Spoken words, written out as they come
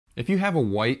If you have a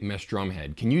white mesh drum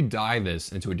head, can you dye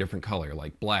this into a different color,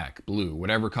 like black, blue,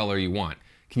 whatever color you want?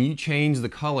 Can you change the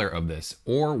color of this,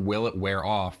 or will it wear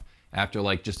off after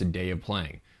like just a day of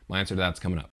playing? My answer to that's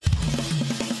coming up.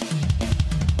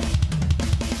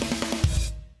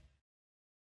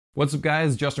 What's up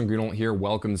guys, Justin Greenwald here,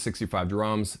 welcome to 65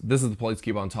 Drums. This is the place to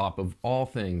keep on top of all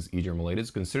things Edrum related,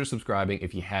 so consider subscribing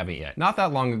if you haven't yet. Not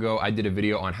that long ago, I did a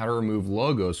video on how to remove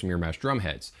logos from your mesh drum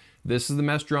heads. This is the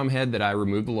mesh drum head that I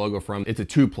removed the logo from. It's a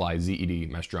 2-ply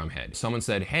ZED mesh drum head. Someone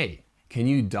said, hey, can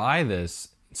you dye this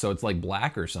so it's like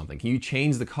black or something? Can you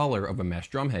change the color of a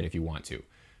mesh drum head if you want to?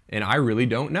 And I really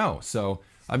don't know. So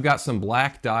I've got some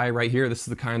black dye right here. This is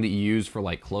the kind that you use for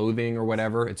like clothing or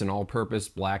whatever. It's an all-purpose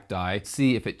black dye.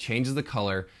 See if it changes the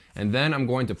color, and then I'm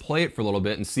going to play it for a little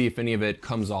bit and see if any of it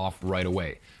comes off right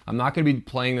away. I'm not going to be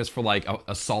playing this for like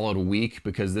a solid week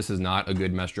because this is not a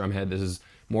good mesh drum head. This is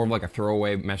more of like a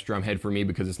throwaway mesh drum head for me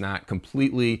because it's not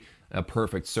completely a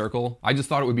perfect circle. I just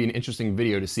thought it would be an interesting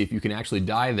video to see if you can actually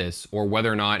dye this or whether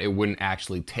or not it wouldn't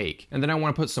actually take. And then I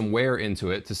want to put some wear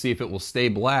into it to see if it will stay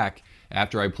black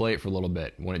after I play it for a little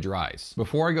bit when it dries.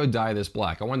 Before I go dye this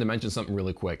black, I wanted to mention something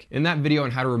really quick. In that video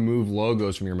on how to remove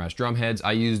logos from your mesh drum heads,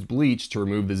 I used bleach to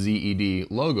remove the ZED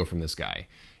logo from this guy.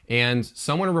 And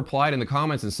someone replied in the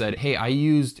comments and said, hey, I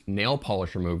used nail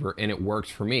polish remover and it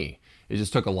worked for me. It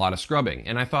just took a lot of scrubbing.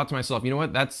 And I thought to myself, you know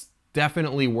what, that's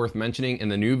definitely worth mentioning in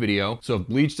the new video. So if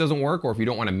bleach doesn't work, or if you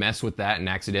don't want to mess with that and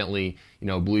accidentally,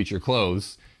 bleach your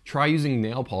clothes, try using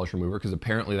nail polish remover because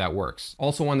apparently that works.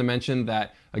 Also wanted to mention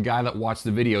that a guy that watched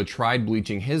the video tried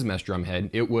bleaching his mesh drum head.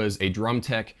 It was a Drum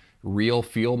Tech Real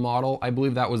Feel model. I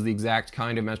believe that was the exact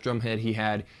kind of mesh drum head he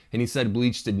had, and he said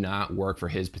bleach did not work for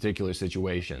his particular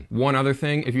situation. One other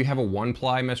thing, if you have a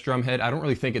 1-ply mesh drum head, I don't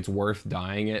really think it's worth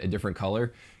dyeing it a different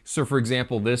color. So for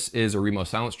example, this is a Remo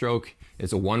Silent Stroke.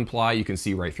 It's a 1-ply, you can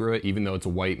see right through it, even though it's a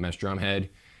white mesh drum head.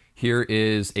 Here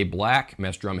is a black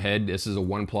mesh drum head. This is a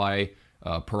 1-ply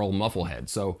pearl muffle head.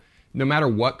 So no matter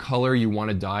what color you want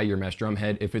to dye your mesh drum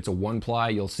head, if it's a 1-ply,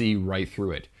 you'll see right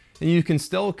through it. And you can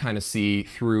still kind of see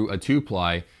through a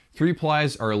 2-ply.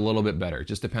 3-plies are a little bit better. It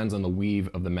just depends on the weave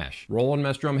of the mesh. Roll-on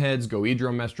mesh drum heads, Go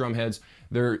Edrum mesh drum heads,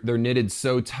 they're knitted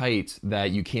so tight that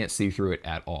you can't see through it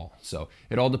at all. So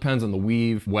it all depends on the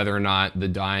weave, whether or not the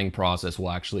dyeing process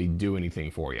will actually do anything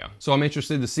for you. So I'm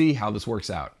interested to see how this works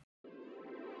out.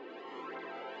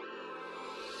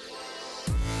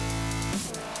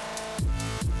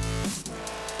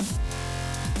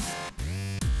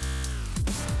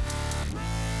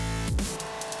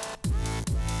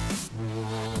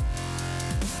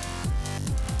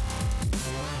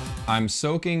 I'm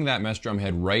soaking that mesh drum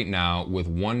head right now with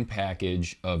 1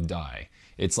 package of dye.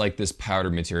 It's like this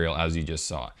powdered material as you just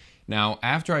saw. Now,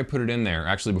 after I put it in there,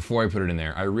 actually before I put it in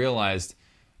there, I realized,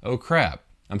 oh crap,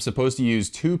 I'm supposed to use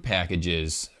 2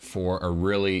 packages for a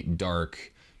really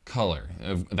dark color.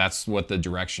 That's what the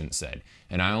directions said.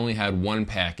 And I only had 1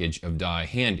 package of dye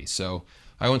handy. So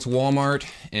I went to Walmart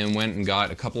and went and got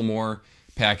a couple more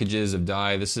packages of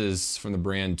dye. This is from the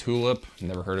brand Tulip.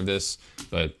 Never heard of this,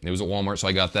 but it was at Walmart, so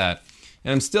I got that.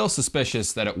 And I'm still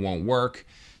suspicious that it won't work.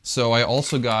 So I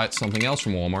also got something else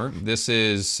from Walmart. This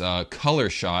is Color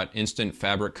Shot Instant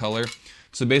Fabric Color.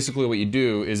 So basically what you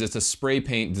do is it's a spray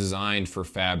paint designed for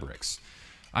fabrics.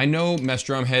 I know mesh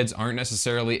drum heads aren't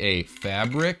necessarily a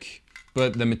fabric,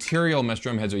 but the material mesh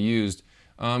drum heads are used,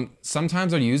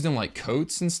 sometimes they're used in like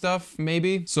coats and stuff,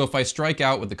 maybe. So if I strike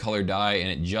out with the color dye and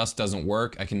it just doesn't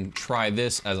work, I can try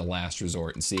this as a last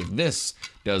resort and see if this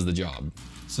does the job.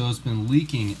 So it's been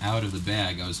leaking out of the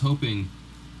bag. I was hoping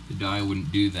the dye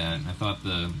wouldn't do that. I thought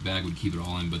the bag would keep it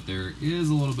all in, but there is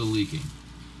a little bit leaking.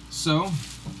 So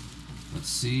let's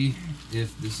see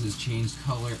if this has changed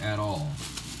color at all.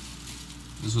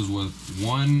 This was with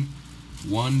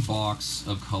one box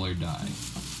of colored dye.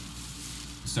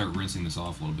 Start rinsing this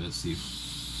off a little bit, see.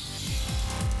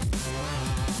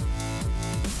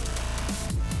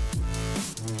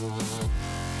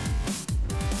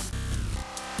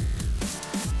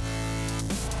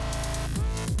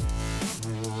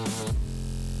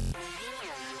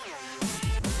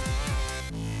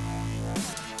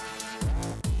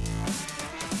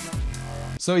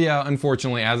 So yeah,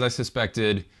 unfortunately, as I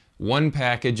suspected, 1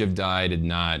 package of dye did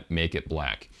not make it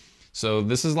black. So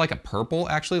this is like a purple,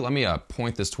 actually. Let me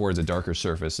point this towards a darker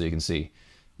surface so you can see.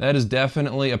 That is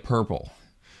definitely a purple.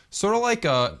 Sort of like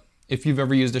if you've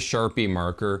ever used a Sharpie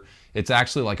marker, it's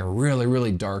actually like a really,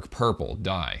 really dark purple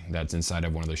dye that's inside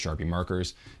of one of those Sharpie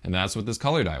markers, and that's what this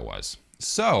color dye was.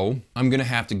 So I'm gonna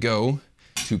have to go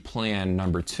to plan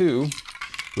number 2,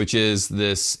 which is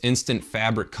this instant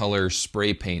fabric color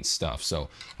spray paint stuff. So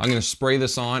I'm gonna spray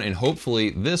this on and hopefully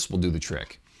this will do the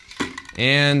trick.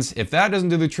 And if that doesn't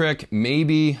do the trick,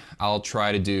 maybe I'll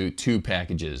try to do 2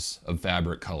 packages of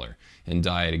fabric color and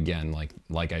dye it again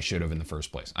like I should have in the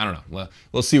first place. I don't know.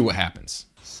 We'll see what happens.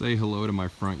 Say hello to my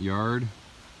front yard.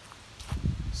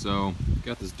 So,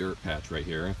 got this dirt patch right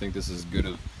here. I think this is as good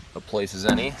a place as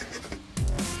any.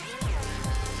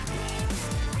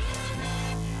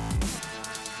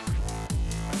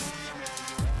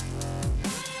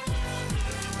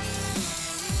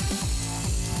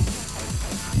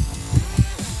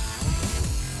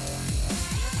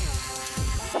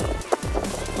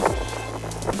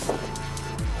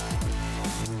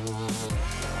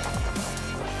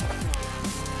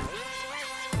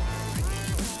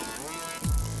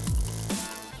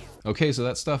 Okay, so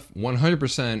that stuff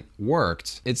 100%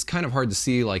 worked. It's kind of hard to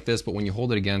see like this, but when you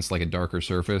hold it against like a darker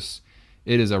surface,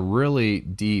 it is a really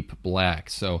deep black.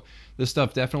 So this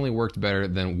stuff definitely worked better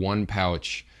than 1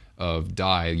 pouch of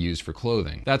dye used for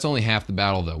clothing. That's only half the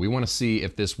battle though. We want to see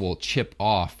if this will chip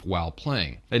off while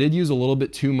playing. I did use a little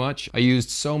bit too much. I used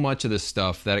so much of this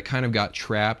stuff that it kind of got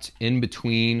trapped in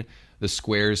between the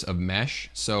squares of mesh.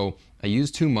 So I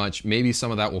used too much. Maybe some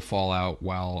of that will fall out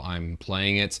while I'm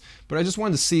playing it. But I just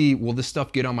wanted to see, will this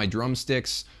stuff get on my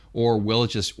drumsticks, or will it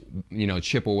just, you know,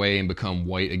 chip away and become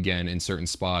white again in certain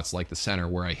spots like the center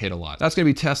where I hit a lot. That's gonna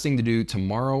be testing to do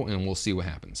tomorrow, and we'll see what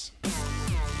happens.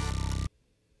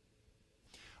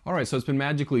 All right, so it's been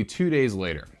magically 2 days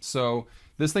later. So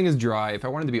this thing is dry. If I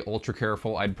wanted to be ultra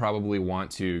careful, I'd probably want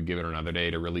to give it another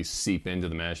day to really seep into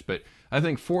the mesh, but I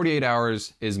think 48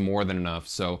 hours is more than enough.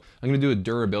 So I'm gonna do a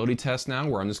durability test now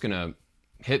where I'm just gonna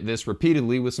hit this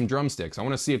repeatedly with some drumsticks. I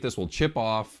wanna see if this will chip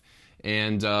off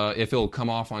and if it'll come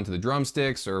off onto the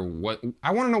drumsticks or what.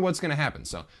 I wanna know what's gonna happen,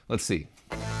 so let's see.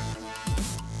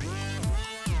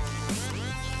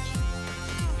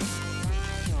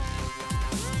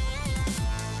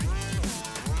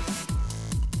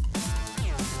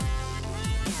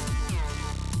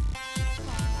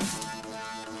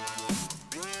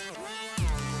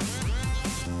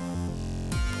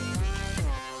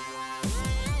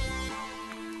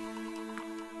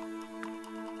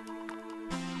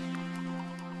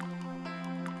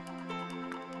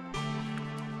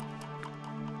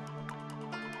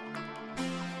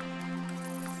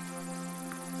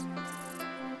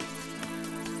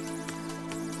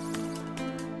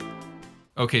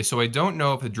 Okay, so I don't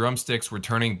know if the drumsticks were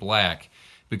turning black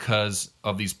because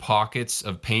of these pockets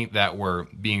of paint that were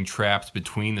being trapped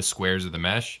between the squares of the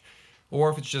mesh, or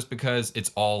if it's just because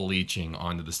it's all leaching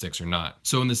onto the sticks or not.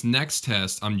 So in this next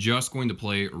test, I'm just going to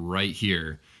play right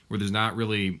here, where there's not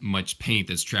really much paint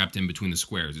that's trapped in between the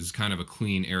squares. It's kind of a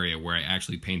clean area where I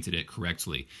actually painted it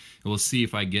correctly. And we'll see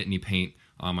if I get any paint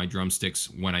on my drumsticks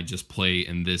when I just play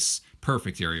in this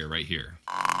perfect area right here.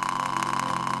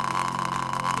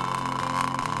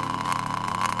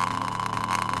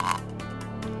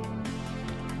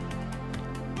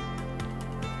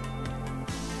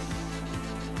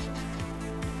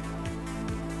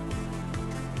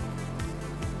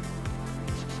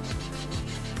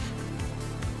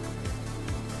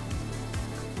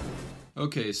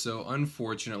 Okay, so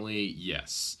unfortunately,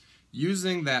 yes.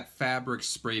 Using that fabric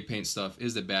spray paint stuff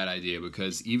is a bad idea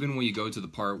because even when you go to the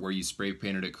part where you spray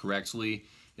painted it correctly,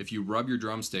 if you rub your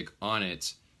drumstick on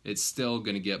it, it's still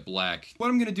going to get black. What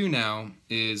I'm going to do now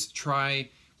is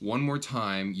try one more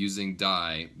time using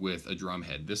dye with a drum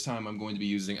head. This time I'm going to be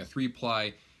using a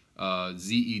 3-ply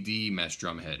ZED mesh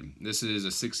drum head. This is a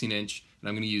 16-inch, and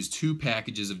I'm going to use 2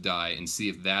 packages of dye and see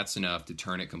if that's enough to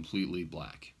turn it completely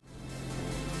black.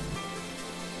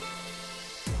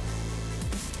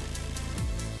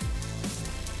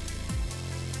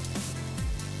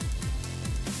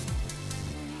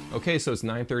 Okay, so it's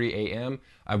 9:30 a.m.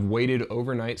 I've waited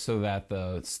overnight so that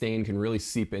the stain can really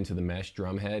seep into the mesh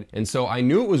drum head. And so I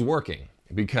knew it was working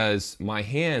because my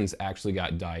hands actually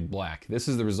got dyed black. This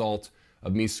is the result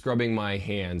of me scrubbing my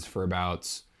hands for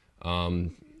about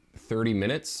 30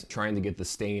 minutes trying to get the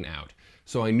stain out.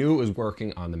 So I knew it was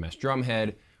working on the mesh drum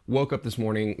head. Woke up this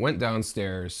morning, went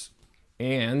downstairs,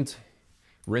 and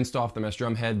rinsed off the mesh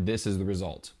drum head. This is the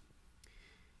result.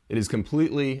 It is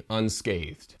completely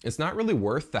unscathed. It's not really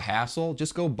worth the hassle.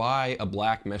 Just go buy a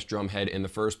black mesh drum head in the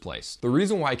first place. The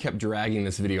reason why I kept dragging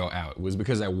this video out was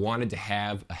because I wanted to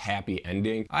have a happy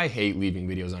ending. I hate leaving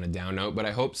videos on a down note, but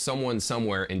I hope someone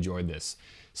somewhere enjoyed this.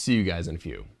 See you guys in a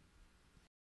few.